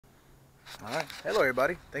Alright, hello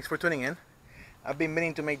everybody, thanks for tuning in. I've been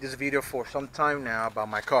meaning to make this video for some time now about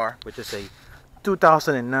my car, which is a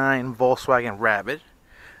 2009 Volkswagen Rabbit.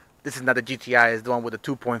 This is not the GTI, it's the one with the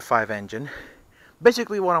 2.5 engine.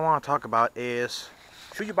 Basically what I want to talk about is,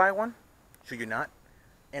 should you buy one? Should you not?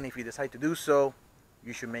 And if you decide to do so,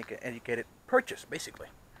 you should make an educated purchase, basically.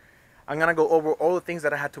 I'm going to go over all the things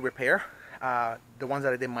that I had to repair, the ones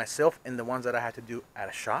that I did myself and the ones that I had to do at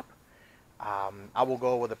a shop. I will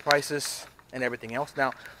go over the prices and everything else.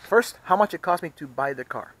 Now, first, how much it cost me to buy the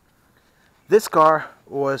car. This car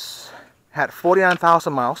had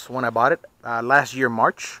 49,000 miles when I bought it last year,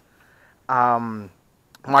 March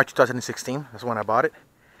 2016. That's when I bought it.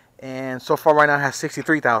 And so far right now it has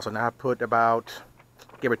 63,000. I put about,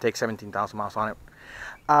 give or take, 17,000 miles on it.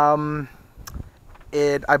 I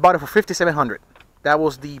bought it for $5,700. That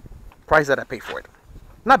was the price that I paid for it.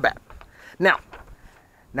 Not bad. Now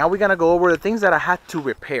we're gonna go over the things that I had to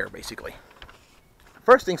repair, basically.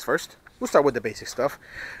 First things first, we'll start with the basic stuff.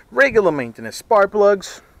 Regular maintenance, spark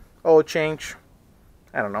plugs, oil change.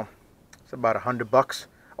 I don't know, it's about $100.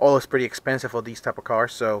 Oil is pretty expensive for these type of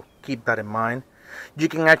cars, so keep that in mind. You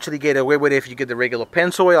can actually get away with it if you get the regular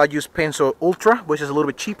Pennzoil. I use Pennzoil Ultra, which is a little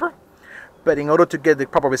bit cheaper. But in order to get the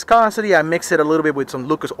proper viscosity, I mix it a little bit with some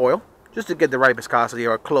Lucas oil, just to get the right viscosity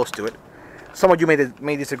or close to it. Some of you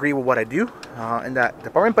may disagree with what I do in that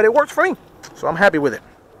department, but it works for me, so I'm happy with it.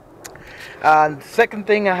 The second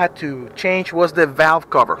thing I had to change was the valve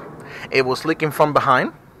cover. It was leaking from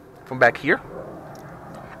behind, from back here.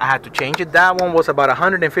 I had to change it. That one was about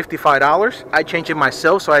 $155. I changed it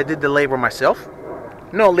myself, so I did the labor myself.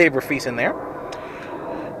 No labor fees in there.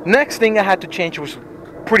 Next thing I had to change was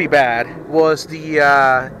pretty bad, was the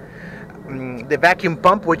vacuum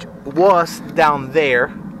pump, which was down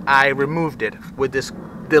there. I removed it with this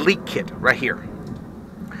delete kit right here.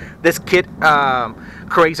 This kit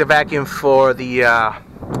creates a vacuum for the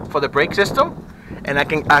brake system, and I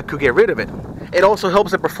could get rid of it. It also helps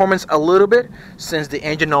the performance a little bit, since the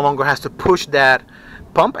engine no longer has to push that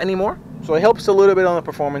pump anymore. So it helps a little bit on the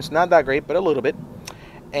performance, not that great, but a little bit.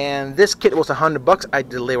 And this kit was $100. I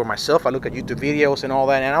did the labor myself. I look at YouTube videos and all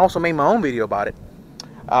that, and I also made my own video about it.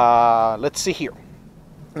 Let's see here.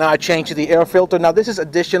 Now I changed the air filter. Now this is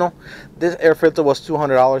additional. This air filter was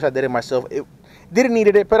 $200. I did it myself. It didn't need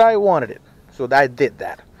it, but I wanted it, so I did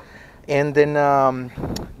that. And then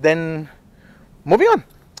moving on.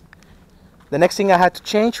 The next thing I had to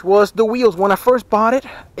change was the wheels. When I first bought it,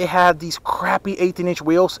 it had these crappy 18-inch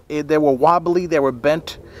wheels. They were wobbly, they were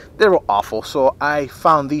bent, they were awful. So I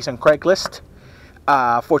found these on Craigslist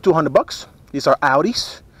for $200. These are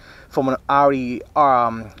Audis, from an Audi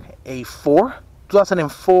A4.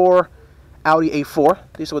 2004 Audi A4.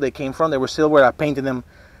 This is where they came from. They were silver. I painted them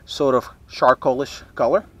sort of charcoalish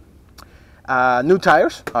color. New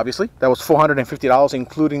tires, obviously. That was $450,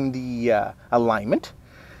 including the alignment.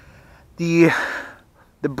 The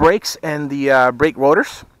brakes and the brake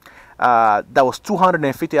rotors. That was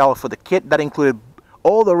 $250 for the kit. That included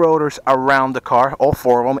all the rotors around the car, all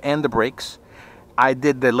four of them, and the brakes. I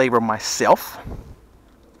did the labor myself.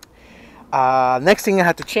 Next thing I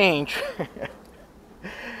had to change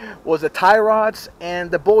was the tie rods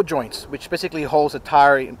and the ball joints, which basically holds the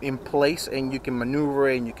tire in place, and you can maneuver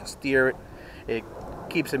it and you can steer it. It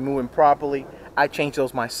keeps it moving properly. I changed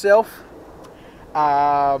those myself.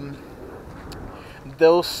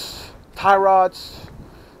 Those tie rods,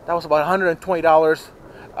 that was about $120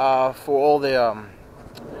 for all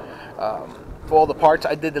the parts.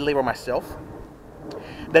 I did the labor myself.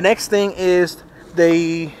 The next thing is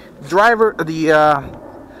the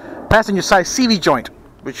passenger side CV joint,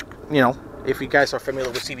 which, you know, if you guys are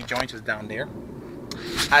familiar with CV joints, is down there.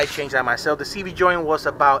 I changed that myself. The CV joint was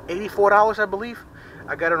about $84, I believe.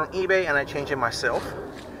 I got it on eBay and I changed it myself.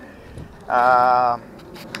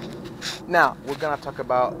 Now we're gonna talk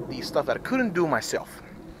about the stuff that I couldn't do myself.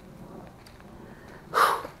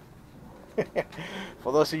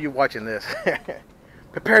 For those of you watching this,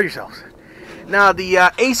 prepare yourselves. Now the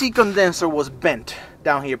AC condenser was bent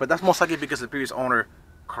down here, but that's most likely because the previous owner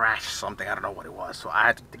crashed something. I don't know what it was, so I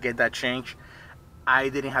had to get that changed. I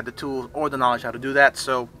didn't have the tools or the knowledge how to do that,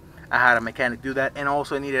 so I had a mechanic do that. And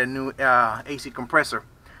also I needed a new AC compressor.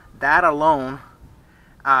 That alone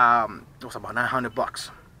was about $900.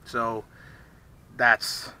 So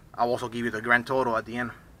I'll also give you the grand total at the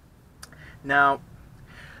end. Now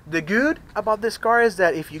the good about this car is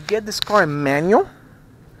that if you get this car in manual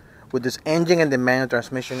with this engine and the manual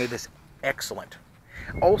transmission, it is excellent.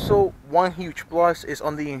 Also, one huge plus is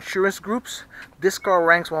on the insurance groups. This car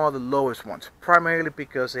ranks one of the lowest ones, primarily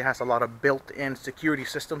because it has a lot of built-in security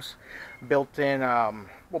systems, built-in,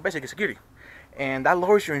 well, basically security. and that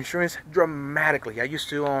lowers your insurance dramatically. I used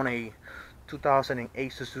to own a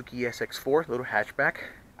 2008 Suzuki SX4 little hatchback.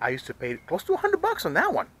 I used to pay close to $100 on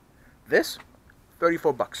that one. This,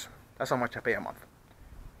 $34. That's how much I pay a month.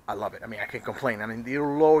 I love it. I mean, I can't complain. I mean, you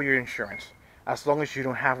lower your insurance as long as you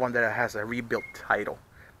don't have one that has a rebuilt title.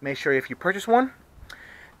 Make sure if you purchase one,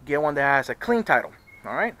 get one that has a clean title.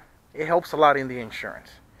 All right, it helps a lot in the insurance.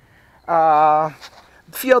 A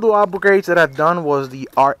few other upgrades that I've done was the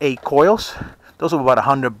RA coils. Those are about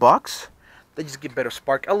 $100. They just get better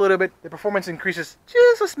spark a little bit. The performance increases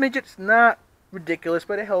just a smidget. It's not ridiculous,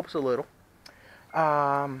 but it helps a little.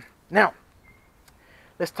 Now,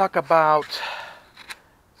 let's talk about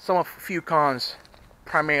a few cons,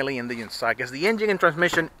 primarily in the inside. Because the engine and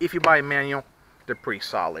transmission, if you buy a manual, they're pretty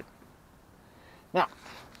solid. Now,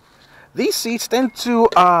 these seats tend to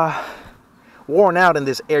worn out in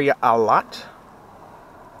this area a lot.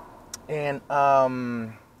 And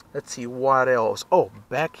let's see what else. Oh,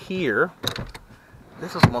 back here,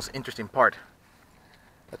 this is the most interesting part.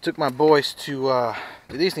 I took my boys to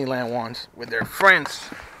the Disneyland once with their friends,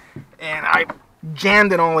 and I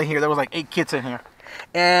jammed it all in here. There was like 8 kids in here,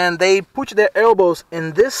 and they put their elbows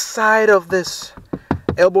in this side of this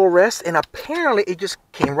elbow rest, and apparently it just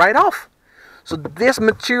came right off. So this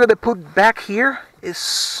material they put back here is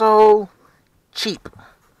so cheap.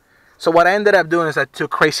 So what I ended up doing is I took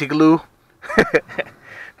crazy glue,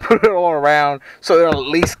 put it all around so it'll at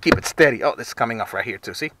least keep it steady. Oh, this is coming off right here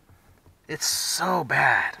too, see? It's so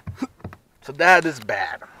bad. So that is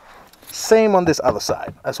bad. Same on this other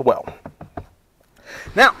side as well.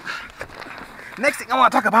 Now, next thing I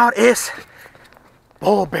want to talk about is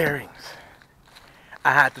ball bearings.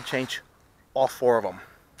 I had to change all 4 of them,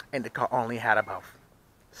 and the car only had about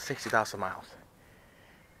 60,000 miles.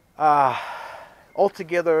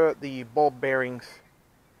 Altogether, the ball bearings,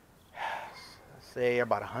 say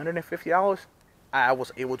about $150. I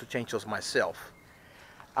was able to change those myself.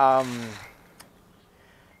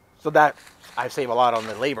 So that I save a lot on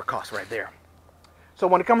the labor cost right there. So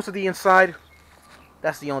when it comes to the inside,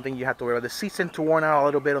 that's the only thing you have to worry about. The seats tend to worn out a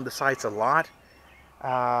little bit on the sides a lot.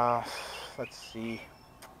 Let's see.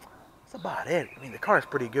 That's about it. I mean, the car is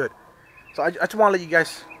pretty good. So I just want to let you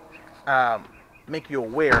guys make you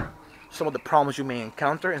aware some of the problems you may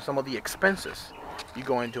encounter and some of the expenses you're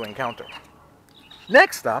going to encounter.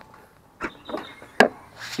 Next up,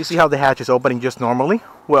 you see how the hatch is opening just normally?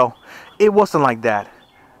 Well, it wasn't like that.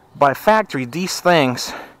 By factory, these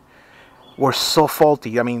things were so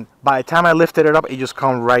faulty. I mean, by the time I lifted it up, it just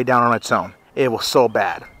come right down on its own. It was so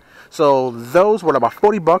bad. So those were about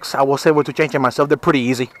 $40. I was able to change them myself. They're pretty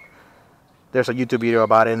easy. There's a YouTube video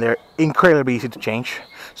about it, and they're incredibly easy to change.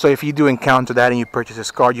 So if you do encounter that and you purchase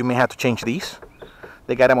this car, you may have to change these.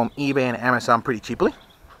 They got them on eBay and Amazon pretty cheaply.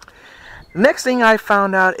 Next thing I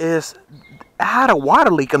found out is I had a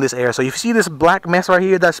water leak in this area. So you see this black mess right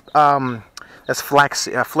here? That's Flex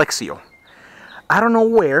Seal. I don't know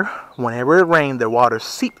where. Whenever it rained, the water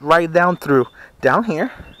seeped right down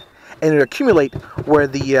here, and it accumulate where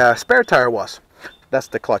the spare tire was. That's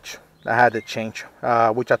the clutch. I had to change,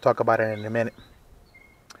 which I'll talk about it in a minute.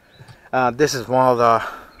 This is one of the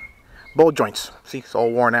bolt joints. See, it's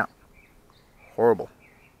all worn out. Horrible.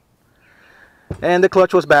 And the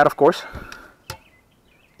clutch was bad, of course.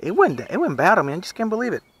 It went bad on me. I just can't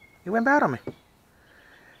believe it. It went bad on me.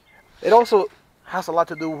 It also has a lot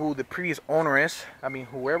to do with who the previous owner is. I mean,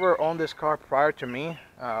 whoever owned this car prior to me,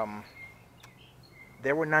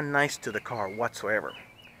 they were not nice to the car whatsoever.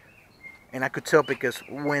 And I could tell because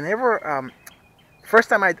whenever, first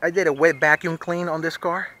time I did a wet vacuum clean on this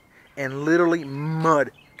car, and literally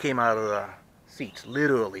mud came out of the seats.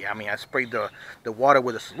 Literally, I mean, I sprayed the water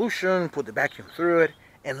with a solution, put the vacuum through it,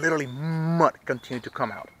 and literally mud continued to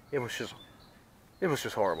come out. It was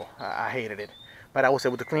just horrible. I hated it. But I was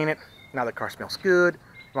able to clean it. Now the car smells good,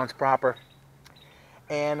 runs proper.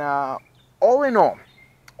 And all in all,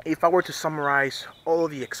 if I were to summarize all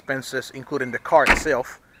of the expenses, including the car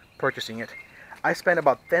itself, purchasing it, I spent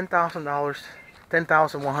about $10,000,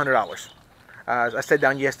 $10,100. I sat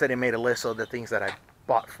down yesterday and made a list of the things that I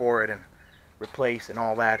bought for it and replaced and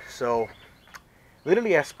all that. So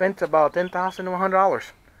literally I spent about $10,100.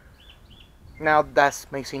 Now that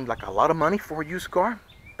may seem like a lot of money for a used car,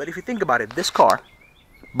 but if you think about it, this car,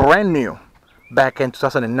 brand new, back in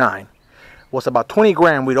 2009, was about 20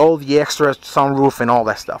 grand with all the extra sunroof and all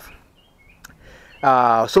that stuff.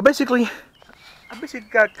 So basically, I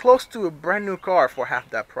got close to a brand new car for half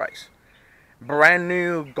that price. Brand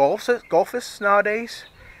new Golfs nowadays,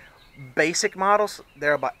 basic models,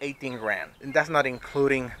 they're about 18 grand. And that's not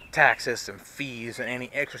including taxes and fees and any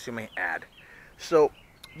extras you may add. So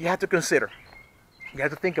you have to consider, You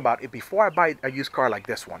have to think about it before I buy a used car like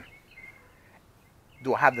this one.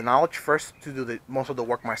 Do I have the knowledge first to do most of the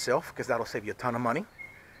work myself? Because that'll save you a ton of money.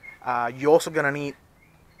 You're also gonna need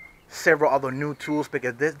several other new tools,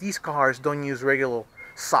 because these cars don't use regular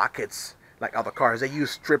sockets like other cars. They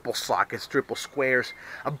use triple sockets, triple squares,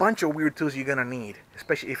 a bunch of weird tools you're gonna need.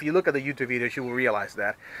 Especially if you look at the YouTube videos, you will realize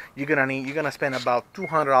that you're gonna spend about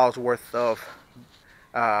 $200 worth of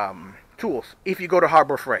tools if you go to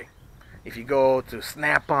Harbor Freight. If you go to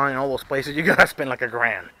Snap-on and all those places, you're gonna spend like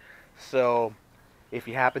 $1,000. So if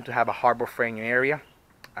you happen to have a Harbor Freight in your area,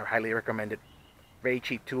 I highly recommend it. Very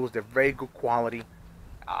cheap tools, they're very good quality.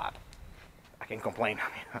 I can't complain.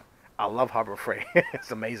 I love Harbor Freight.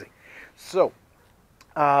 It's amazing. So,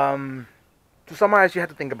 to summarize, you have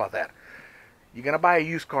to think about that. You're gonna buy a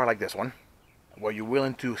used car like this one. Were you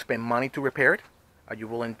willing to spend money to repair it? Are you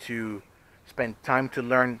willing to spend time to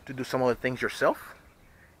learn to do some of the things yourself?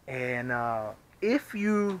 And if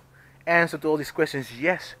you answer to all these questions,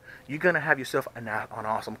 yes, you're gonna have yourself an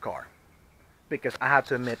awesome car. Because I have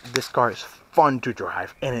to admit, this car is fun to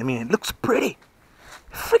drive, and I mean, it looks pretty.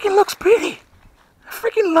 It freaking looks pretty. I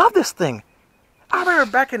freaking love this thing. I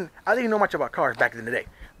remember I didn't know much about cars back in the day.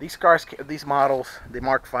 These cars, these models, the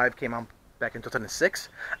Mark V came out back in 2006.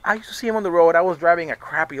 I used to see them on the road. I was driving a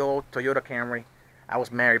crappy old Toyota Camry. I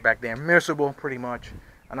was married back then, miserable pretty much.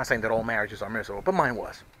 I'm not saying that all marriages are miserable, but mine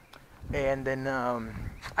was. And then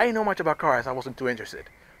I didn't know much about cars. I wasn't too interested.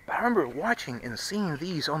 But I remember watching and seeing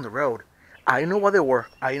these on the road. I didn't know what they were.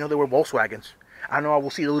 I didn't know they were Volkswagens. I know I will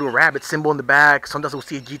see the little rabbit symbol in the back. Sometimes I will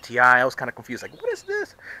see a GTI. I was kind of confused, like, what is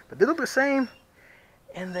this? But they look the same.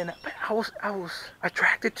 And then I was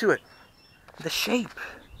attracted to it. The shape,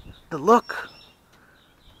 the look.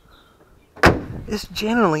 It's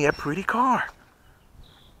genuinely a pretty car.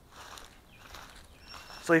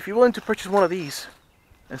 So if you're willing to purchase one of these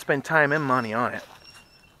and spend time and money on it,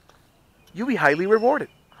 you'll be highly rewarded.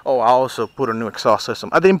 Oh, I also put a new exhaust system.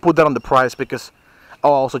 I didn't put that on the price because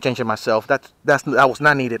I'll also change it myself. That was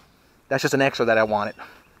not needed. That's just an extra that I wanted.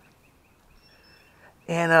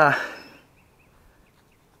 And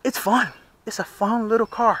it's fun. It's a fun little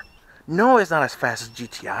car. No, it's not as fast as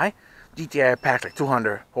GTI. GTI packs like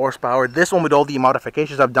 200 horsepower. This one, with all the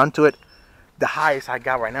modifications I've done to it, the highest I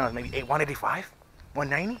got right now is maybe 185,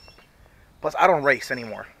 190. Plus, I don't race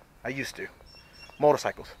anymore. I used to.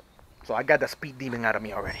 Motorcycles. So I got the speed demon out of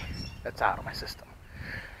me already. That's out of my system.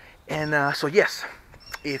 And so yes,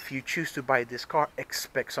 if you choose to buy this car,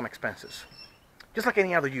 expect some expenses. Just like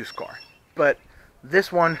any other used car. But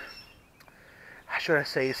this one, should I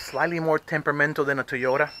say, is slightly more temperamental than a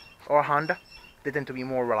Toyota or a Honda. They tend to be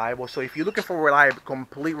more reliable. So if you're looking for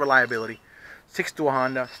complete reliability, stick to a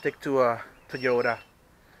Honda, stick to a Toyota.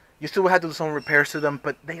 You still have to do some repairs to them,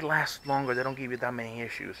 but they last longer. They don't give you that many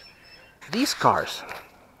issues. These cars,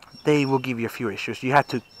 they will give you a few issues. You have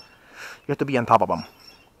to be on top of them.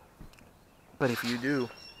 But if you do,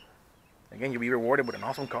 again, you'll be rewarded with an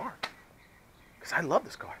awesome car. Because I love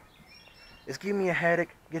this car. It's giving me a headache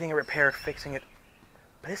getting it repaired, fixing it.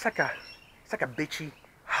 But it's like a bitchy,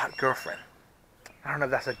 hot girlfriend. I don't know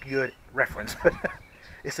if that's a good reference, but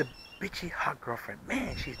it's a bitchy, hot girlfriend.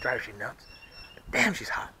 Man, she drives you nuts. But damn, she's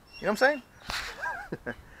hot. You know what I'm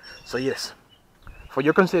saying? So yes, for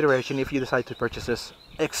your consideration, if you decide to purchase this,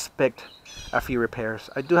 expect a few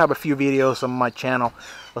repairs. I do have a few videos on my channel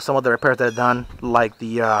of some of the repairs that I've done, like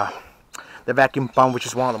the vacuum pump, which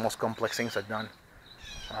is one of the most complex things I've done.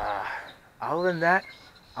 Other than that,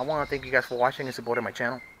 I want to thank you guys for watching and supporting my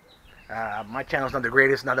channel. My channel is not the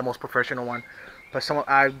greatest, not the most professional one, but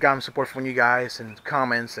I've gotten support from you guys and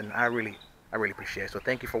comments, and I really appreciate it. So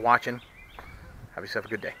thank you for watching. Have yourself a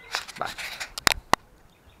good day. Bye.